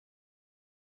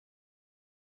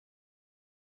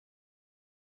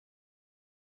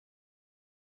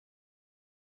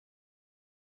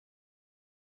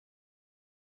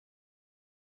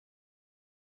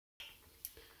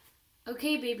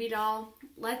Okay, baby doll,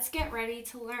 let's get ready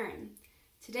to learn.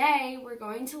 Today, we're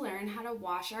going to learn how to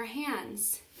wash our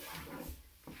hands.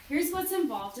 Here's what's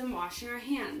involved in washing our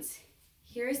hands.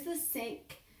 Here's the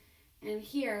sink, and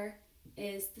here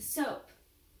is the soap.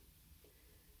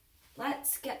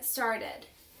 Let's get started.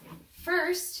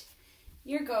 First,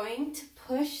 you're going to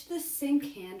push the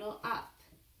sink handle up.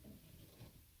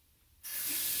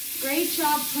 Great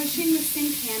job pushing the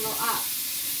sink handle up.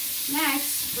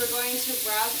 Next, we're going to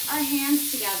rub our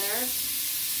hands together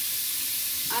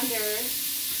under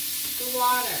the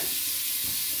water.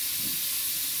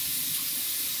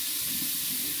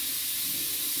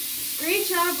 Great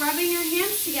job rubbing your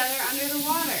hands together under the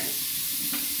water.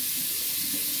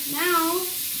 Now,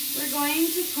 we're going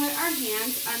to put our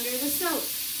hands under the soap.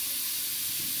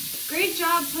 Great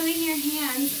job putting your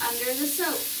hands under the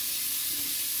soap.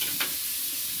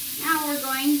 Now we're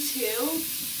going to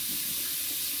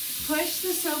push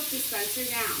the soap dispenser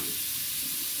down.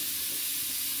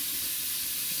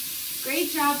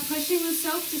 Great job pushing the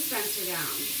soap dispenser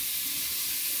down.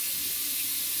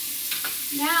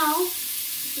 Now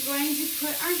we're going to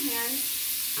put our hands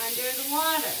under the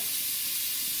water.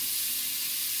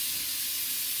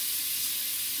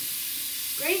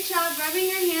 Great job rubbing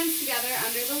your hands together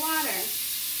under the water.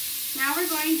 Now we're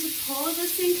going to pull the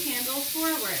sink handle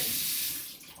forward.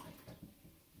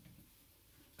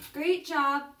 Great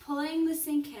job pulling the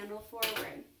sink handle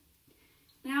forward.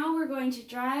 Now we're going to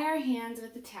dry our hands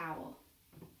with a towel.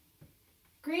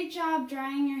 Great job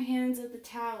drying your hands with a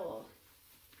towel.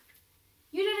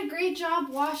 You did a great job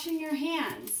washing your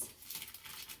hands.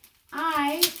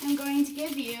 I am going to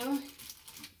give you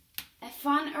a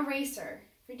fun eraser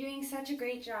for doing such a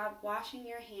great job washing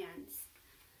your hands.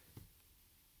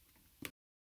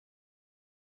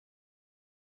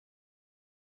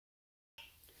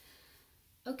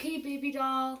 Okay, baby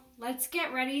doll, let's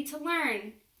get ready to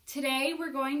learn. Today,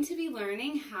 we're going to be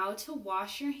learning how to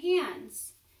wash your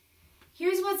hands.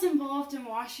 Here's what's involved in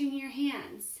washing your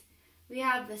hands. We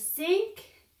have the sink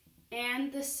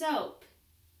and the soap.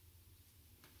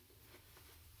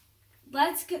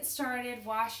 Let's get started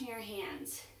washing your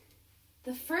hands.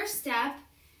 The first step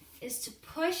is to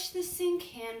push the sink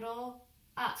handle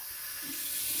up.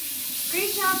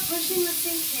 Great job pushing the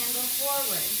sink handle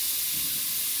forward.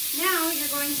 Now you're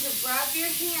going to rub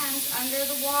your hands under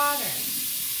the water.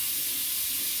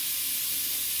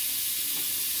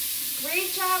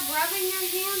 Great job rubbing your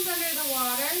hands under the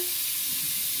water.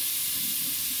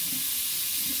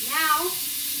 Now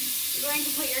you're going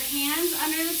to put your hands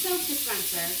under the soap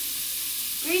dispenser.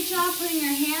 Great job putting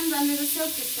your hands under the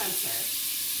soap dispenser.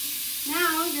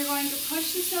 Now you're going to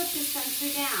push the soap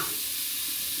dispenser down.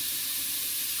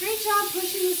 Great job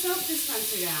pushing the soap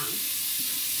dispenser down.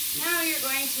 Now you're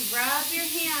going to rub your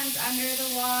hands under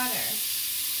the water.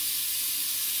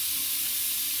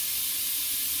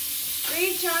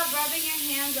 Great job rubbing your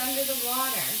hands under the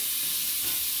water.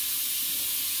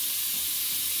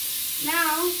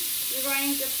 Now you're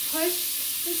going to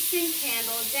push the sink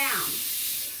handle down.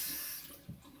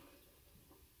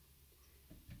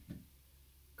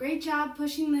 Great job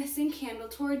pushing the sink handle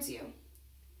towards you.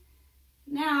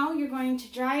 Now you're going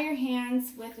to dry your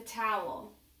hands with a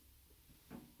towel.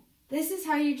 This is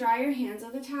how you dry your hands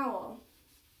with a towel.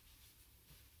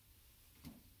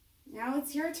 Now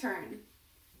it's your turn.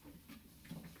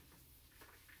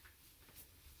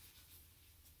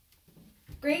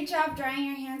 Great job drying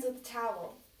your hands with a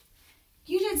towel.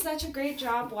 You did such a great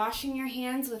job washing your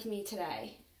hands with me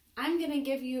today. I'm going to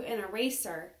give you an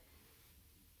eraser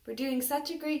for doing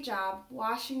such a great job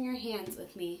washing your hands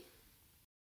with me.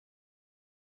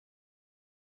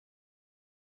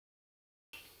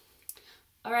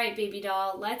 All right, baby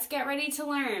doll, let's get ready to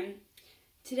learn.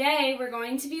 Today, we're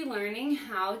going to be learning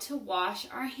how to wash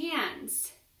our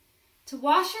hands. To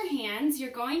wash your hands, you're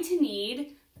going to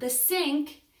need the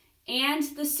sink and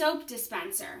the soap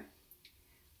dispenser.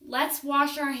 Let's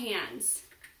wash our hands.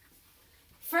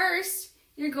 First,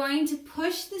 you're going to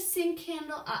push the sink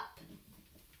handle up.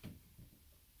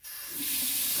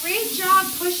 Great job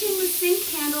pushing the sink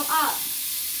handle up.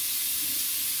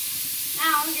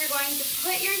 Now you're going to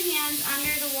put your hands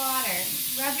under the water.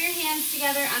 Rub your hands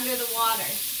together under the water.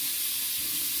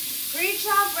 Great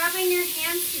job rubbing your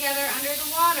hands together under the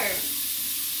water.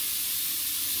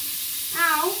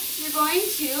 Now you're going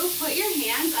to put your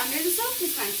hands under the soap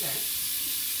dispenser.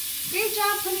 Great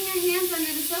job putting your hands under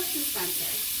the soap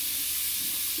dispenser.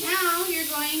 Now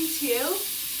you're going to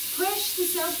push the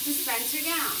soap dispenser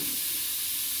down.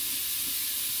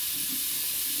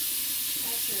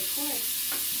 That's your cord.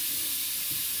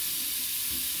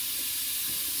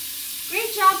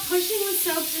 Great job pushing the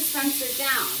soap dispenser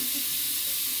down.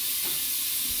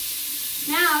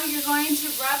 Now you're going to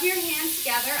rub your hands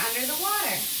together under the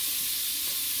water.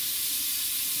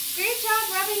 Great job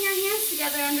rubbing your hands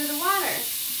together under the water.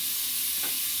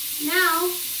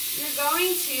 Now you're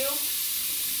going to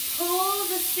pull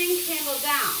the sink handle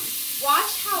down.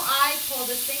 Watch how I pull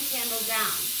the sink handle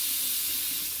down.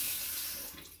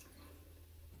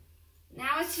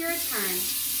 Now it's your turn.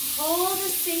 Pull the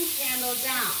sink handle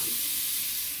down.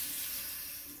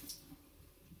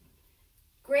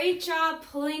 Great job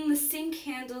pulling the sink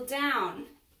handle down.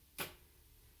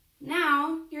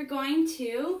 Now you're going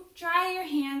to dry your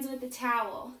hands with a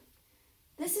towel.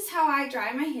 This is how I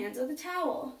dry my hands with a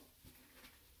towel.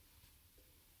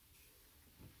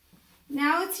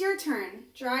 Now it's your turn.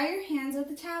 Dry your hands with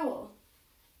a towel.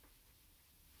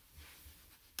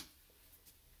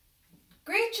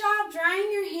 Great job drying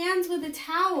your hands with a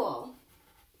towel.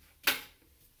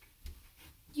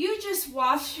 You just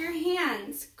washed your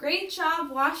hands. Great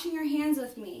job washing your hands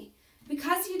with me.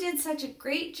 Because you did such a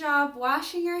great job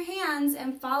washing your hands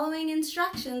and following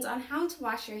instructions on how to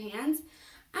wash your hands,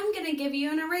 I'm going to give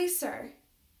you an eraser.